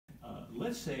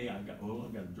let's say I've got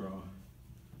to draw,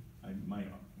 my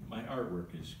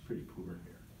artwork is pretty poor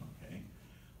here, okay?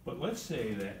 But let's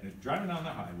say that driving down the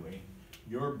highway,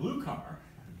 your blue car,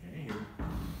 okay, here,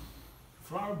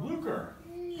 flower blue car,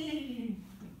 if you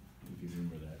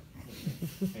remember that.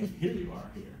 And here you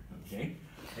are here, okay?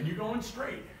 And you're going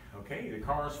straight, okay? The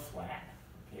car's flat,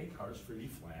 okay? Car's pretty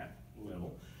flat,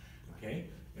 level, okay?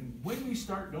 And when we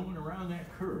start going around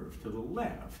that curve to the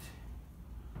left,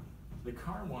 the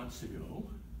car wants to go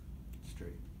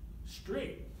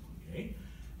straight, okay?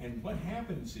 And what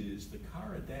happens is the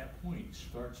car at that point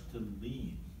starts to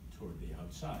lean toward the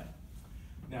outside.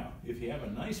 Now, if you have a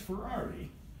nice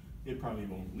Ferrari, it probably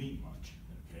won't lean much,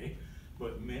 okay?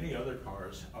 But many other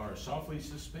cars are softly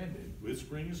suspended with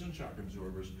springs and shock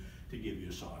absorbers to give you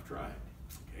a soft ride,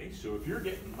 okay? So if you're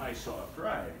getting a nice soft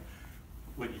ride,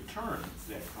 when you turn,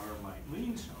 that car might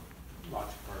lean some.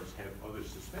 Lots of cars have other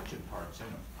suspension parts in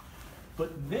them.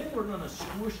 But then we're going to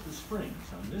squish the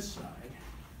springs on this side,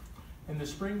 and the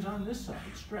springs on this side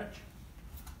stretch,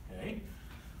 okay?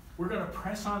 We're going to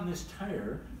press on this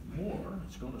tire more.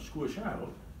 It's going to squish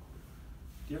out.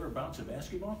 Do you ever bounce a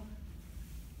basketball?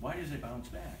 Why does it bounce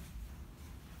back?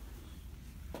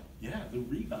 Yeah, the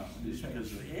rebound is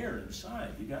because of the air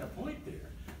inside. You got a point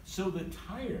there. So the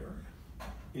tire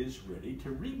is ready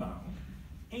to rebound,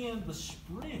 and the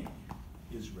spring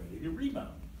is ready to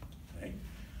rebound, okay?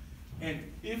 And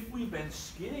if we've been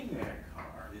skidding that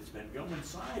car, it's been going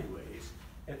sideways,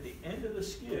 at the end of the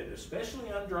skid,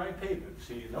 especially on dry pavement,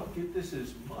 so you don't get this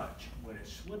as much when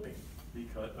it's slipping,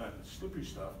 because on slippery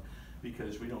stuff,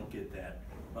 because we don't get that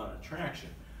traction.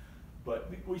 But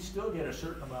we still get a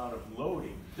certain amount of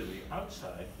loading to the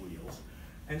outside wheels,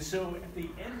 and so at the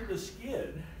end of the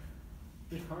skid,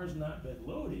 the car's not been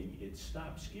loading, it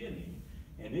stopped skidding,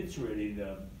 and it's ready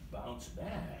to bounce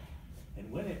back. And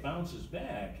when it bounces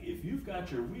back, if you've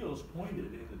got your wheels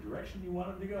pointed in the direction you want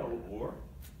them to go, or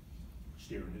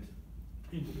steering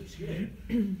it into the skid,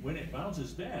 when it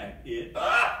bounces back, it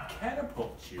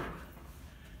catapults you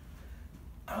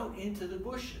out into the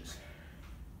bushes.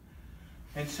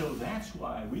 And so that's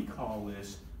why we call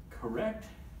this correct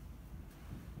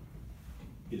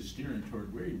is steering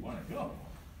toward where you want to go.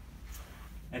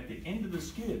 At the end of the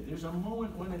skid, there's a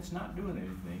moment when it's not doing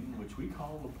anything, which we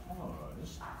call the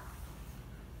pause.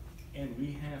 And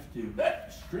we have to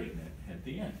straighten it at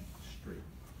the end, straight,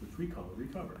 which we call a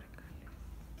recover.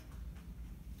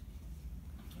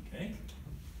 Okay?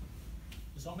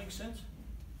 Does all make sense?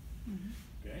 Mm-hmm.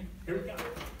 Okay, here we go.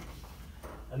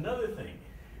 Another thing,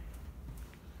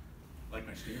 like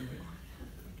my steering wheel,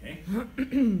 okay?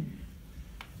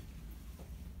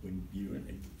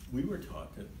 We were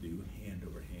taught to do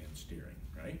hand-over-hand steering,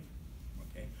 right?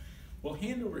 Okay. Well,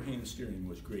 hand-over-hand steering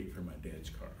was great for my dad's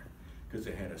car, because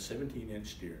it had a 17-inch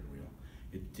steering wheel.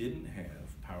 It didn't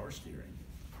have power steering,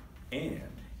 and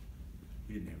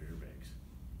we didn't have airbags,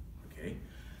 okay?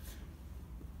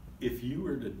 If you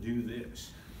were to do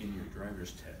this in your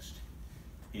driver's test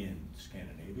in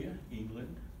Scandinavia,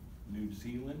 England, New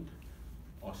Zealand,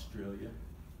 Australia,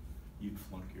 you'd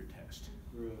flunk your test,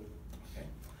 okay?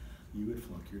 You would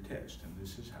flunk your test, and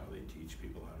this is how they teach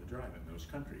people how to drive in those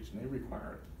countries, and they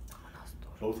require it.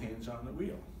 Both hands on the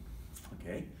wheel,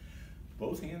 okay?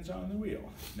 Both hands on the wheel.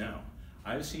 Now,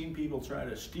 I've seen people try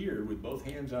to steer with both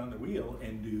hands on the wheel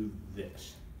and do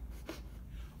this.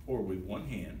 Or with one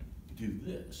hand, do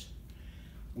this.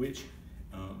 Which,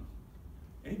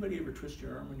 anybody ever twist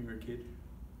your arm when you were a kid?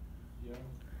 Yeah.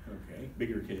 Okay,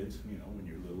 bigger kids, you know, when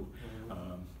you're little.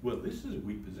 Well, this is a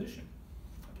weak position,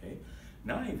 okay?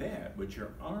 Not only that, but your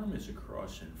arm is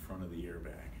across in front of the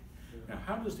airbag. Yeah. Now,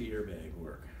 how does the airbag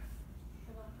work?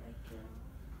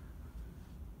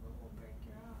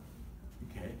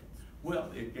 Okay.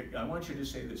 Well, I want you to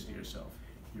say this to yourself.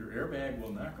 Your airbag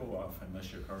will not go off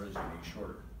unless your car is getting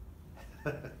shorter.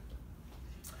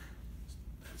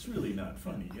 That's really not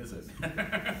funny, is it?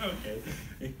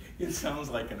 Okay. It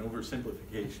sounds like an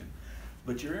oversimplification.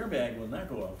 But your airbag will not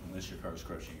go off unless your car is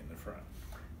crushing in the front.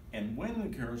 And when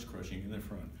the car is crushing in the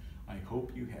front, I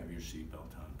hope you have your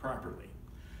seatbelt on properly.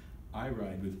 I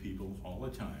ride with people all the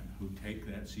time who take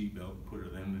that seatbelt and put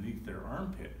it underneath their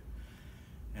armpit.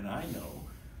 And I know,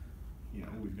 you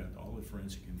know, we've got all the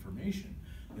forensic information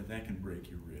that can break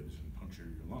your ribs and puncture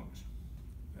your lungs.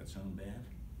 That sound bad?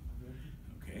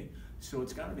 Okay, so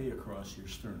it's got to be across your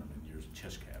sternum and your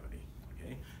chest cavity,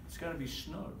 okay? It's got to be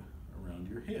snug around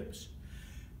your hips.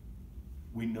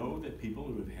 We know that people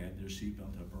who have had their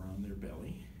seatbelt up around their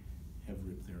belly have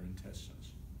ripped their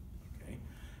intestines, okay?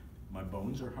 My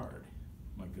bones are hard,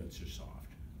 my guts are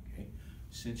soft, okay?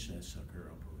 Cinch that sucker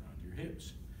up around your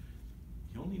hips.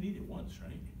 You only need it once,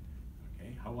 right?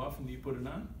 okay? How often do you put it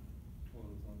on?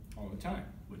 All the time,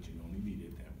 but you only need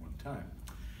it that one time.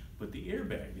 But the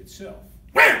airbag itself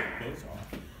goes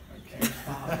off. Okay.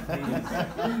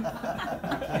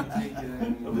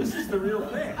 Well, this is the real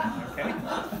thing, okay?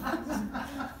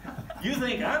 You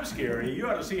think I'm scary, you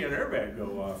ought to see an airbag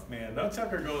go off, man. That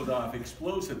sucker goes off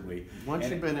explosively. Once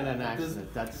you've been in an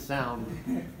accident, that sound,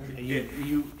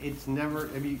 it's never,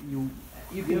 I mean,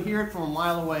 you can hear it from a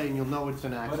mile away and you'll know it's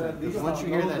an accident. But at least once you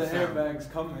hear that the sound, airbag's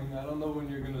coming. I don't know when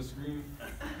you're gonna scream.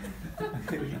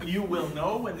 You will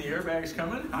know when the airbag's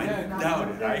coming? I Yeah,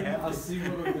 doubt it. I'll see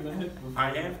what I'm gonna hit before.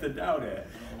 I have to doubt it.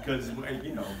 Because,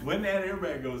 you know, when that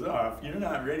airbag goes off, you're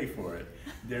not ready for it.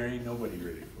 There ain't nobody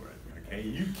ready for it, okay?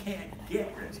 You can't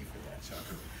get ready for that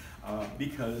sucker.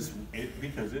 Because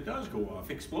it does go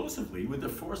off explosively with the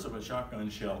force of a shotgun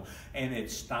shell, and it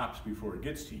stops before it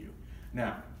gets to you.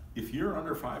 Now, if you're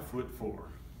under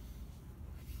 5'4",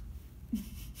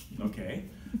 okay,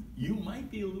 you might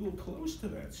be a little close to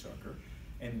that sucker,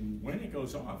 and when it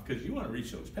goes off, because you want to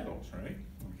reach those pedals, right?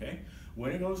 Okay,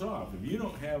 when it goes off, if you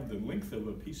don't have the length of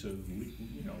a piece of,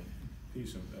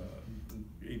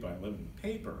 8x11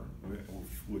 paper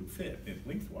would fit it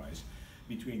lengthwise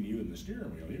between you and the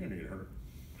steering wheel, you're going to get hurt.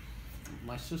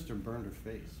 my sister burned her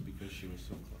face because she was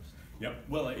so close. Yep.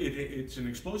 Well, it's an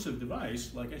explosive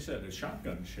device, like I said, a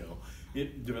shotgun shell.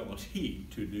 It develops heat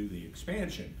to do the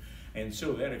expansion. And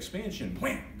so that expansion,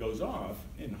 wham, goes off,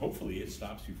 and hopefully it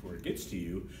stops before it gets to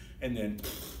you, and then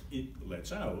it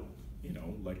lets out, you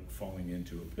know, like falling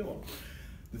into a pillow.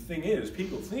 The thing is,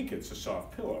 people think it's a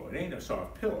soft pillow. It ain't a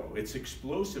soft pillow. It's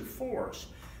explosive force.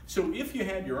 So if you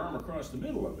had your arm across the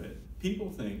middle of it, people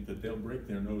think that they'll break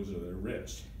their nose or their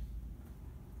wrist.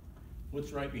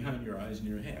 What's right behind your eyes and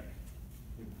your head?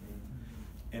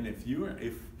 And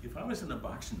if I was in a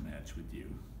boxing match with you,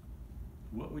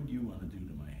 what would you want to do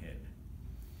to my head?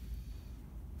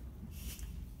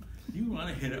 You want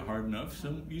to hit it hard enough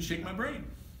so you shake my brain,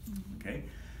 okay?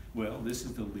 Well, this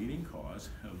is the leading cause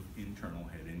of internal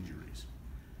head injuries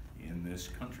in this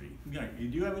country. Do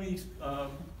you have any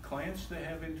clients that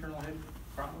have internal head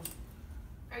problems?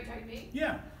 Are you talking to me?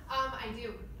 Yeah. I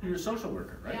do. You're a social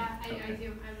worker, right? Yeah, I Okay.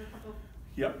 do. I have a couple.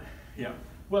 Yep, yep.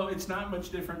 Well, it's not much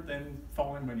different than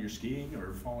falling when you're skiing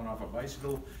or falling off a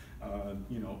bicycle.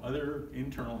 You know, other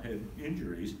internal head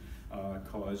injuries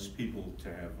cause people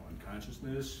to have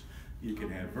unconsciousness. You can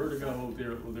have vertigo.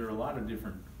 There are a lot of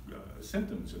different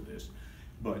symptoms of this.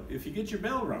 But if you get your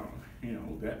bell wrong, you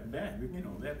know,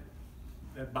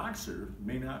 that boxer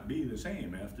may not be the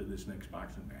same after this next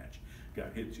boxing match.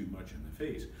 Got hit too much in the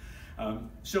face.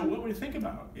 So what we think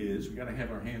about is we got to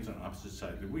have our hands on opposite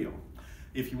side of the wheel.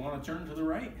 If you want to turn to the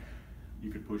right,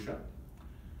 you could push up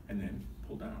and then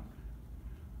pull down.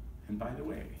 And by the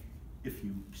way, if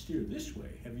you steer this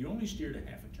way, have you only steered a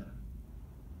half a turn?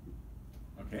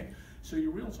 Okay, so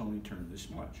your wheels only turn this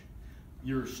much.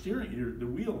 Your steering, the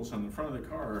wheels on the front of the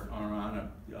car are on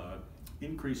a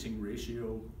increasing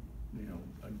ratio, you know,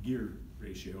 a gear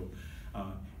ratio.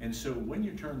 And so when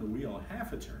you turn the wheel a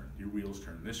half a turn, your wheels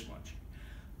turn this much.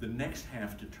 The next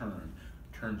half to turn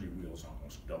turns your wheels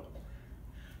almost double.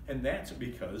 And that's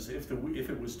because if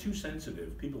it was too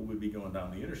sensitive, people would be going down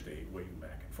the interstate waiting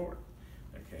back and forth.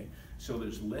 Okay, so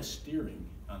there's less steering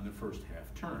on the first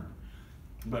half turn.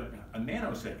 But a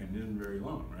nanosecond isn't very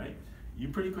long, right? You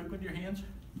pretty quick with your hands?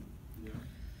 Yeah.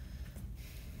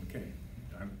 Okay,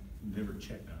 I've never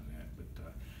checked on that, but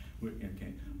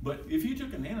okay. But if you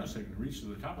took a nanosecond to reach to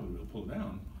the top of the wheel, pull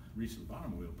down, reach to the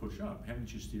bottom of the wheel, push up,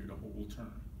 haven't you steered a whole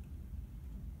turn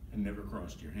and never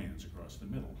crossed your hands across the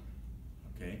middle?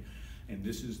 Okay, and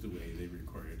this is the way they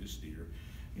require you to steer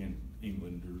in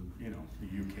England or, you know, the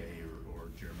UK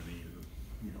or Germany or,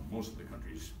 you know, most of the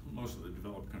countries, most of the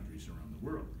developed countries around the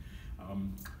world.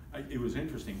 It was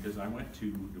interesting because I went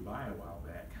to Dubai a while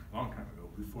back, a long time ago,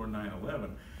 before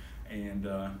 9/11, and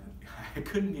I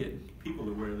couldn't get people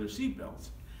to wear their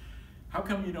seatbelts. How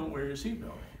come you don't wear your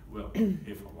seatbelt? Well,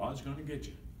 if Allah's going to get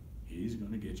you, He's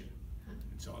going to get you.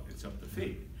 It's up to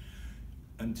fate.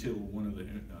 Until one of the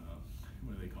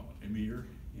what do they call it? Emir,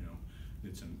 you know,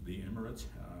 it's in the Emirates.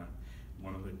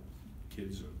 One of the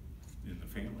kids in the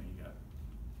family got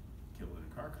killed in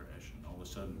a car crash, and all of a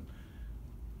sudden,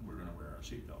 we're going to wear our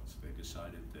seatbelts. They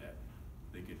decided that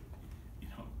they could, you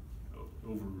know,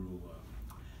 overrule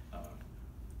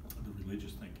the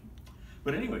religious thinking.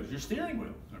 But anyways, your steering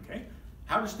wheel, okay?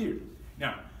 How to steer.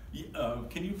 Now,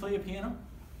 can you play a piano?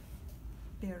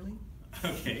 Barely.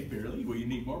 Okay, barely. Well, you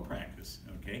need more practice,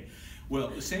 okay? Well,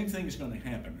 the same thing is going to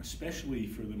happen, especially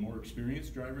for the more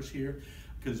experienced drivers here,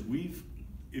 because we've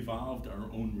evolved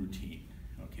our own routine,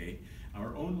 okay?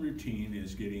 Our own routine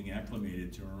is getting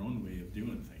acclimated to our own way of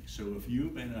doing things. So if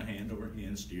you've been a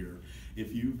hand-over-hand steerer,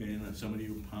 if you've been somebody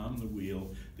who palmed the wheel,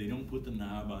 they don't put the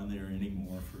knob on there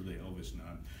anymore for the Elvis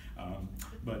knob.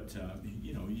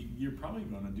 You know, you're probably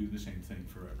going to do the same thing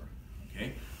forever,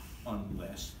 okay?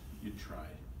 Unless you try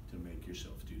to make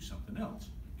yourself do something else,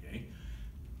 okay?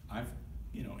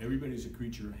 You know, everybody's a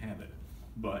creature of habit,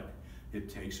 but it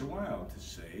takes a while to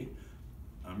say,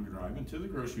 I'm driving to the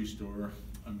grocery store,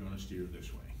 I'm going to steer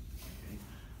this way, okay?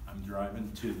 I'm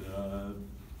driving to the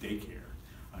daycare,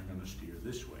 I'm going to steer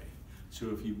this way. So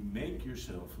if you make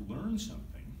yourself learn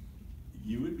something,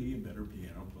 you would be a better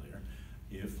piano player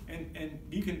if, and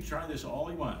you can try this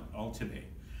all you want, all today.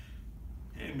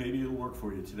 And maybe it'll work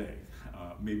for you today.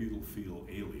 Maybe it'll feel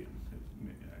alien,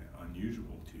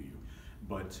 unusual to you.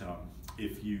 But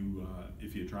if you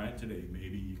try it today,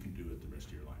 maybe you can do it the rest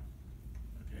of your life.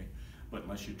 Okay? But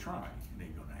unless you try, it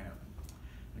ain't gonna happen.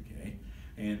 Okay?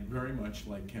 And very much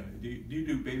like, do you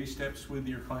do baby steps with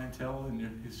your clientele in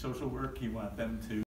your social work? You want them to